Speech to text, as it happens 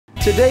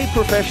Today,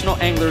 professional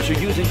anglers are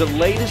using the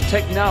latest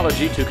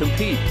technology to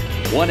compete.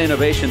 One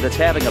innovation that's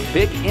having a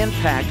big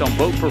impact on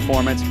boat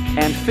performance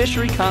and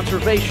fishery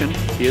conservation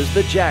is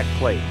the jack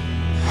plate.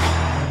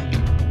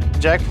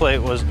 Jack plate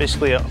was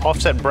basically an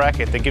offset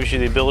bracket that gives you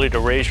the ability to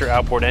raise your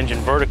outboard engine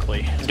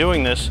vertically.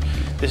 Doing this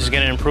is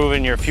going to improve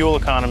in your fuel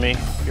economy,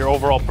 your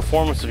overall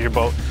performance of your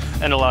boat,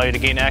 and allow you to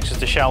gain access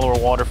to shallower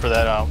water for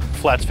that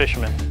flats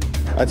fisherman.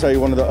 I tell you,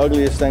 one of the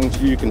ugliest things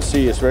you can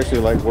see, especially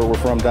like where we're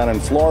from down in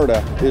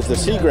Florida, is the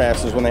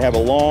seagrasses when they have a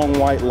long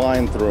white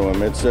line through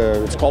them.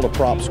 It's called a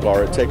prop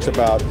scar. It takes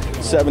about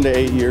 7 to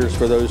 8 years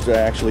for those to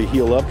actually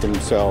heal up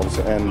themselves,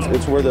 and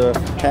it's where the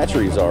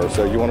hatcheries are.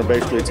 So you want to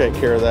basically take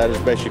care of that as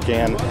best you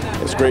can.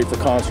 It's great for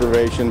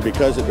conservation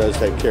because it does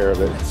take care of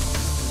it.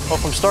 Well,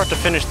 from start to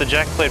finish, the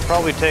jack plate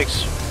probably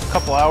takes a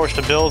couple hours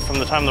to build, from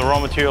the time the raw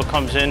material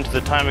comes in to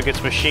the time it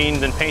gets machined,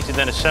 then painted,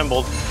 then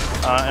assembled,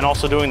 and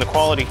also doing the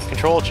quality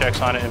control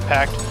checks on it and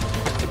packed.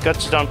 It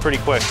gets done pretty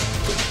quick.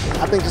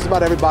 I think just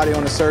about everybody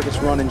on the circuit's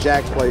running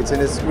jack plates, and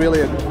it's really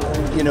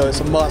it's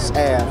a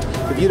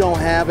must-have. If you don't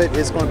have it,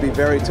 it's going to be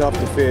very tough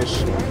to fish.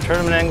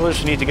 Tournament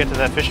anglers need to get to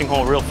that fishing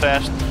hole real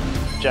fast.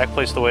 Jack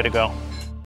plate's the way to go.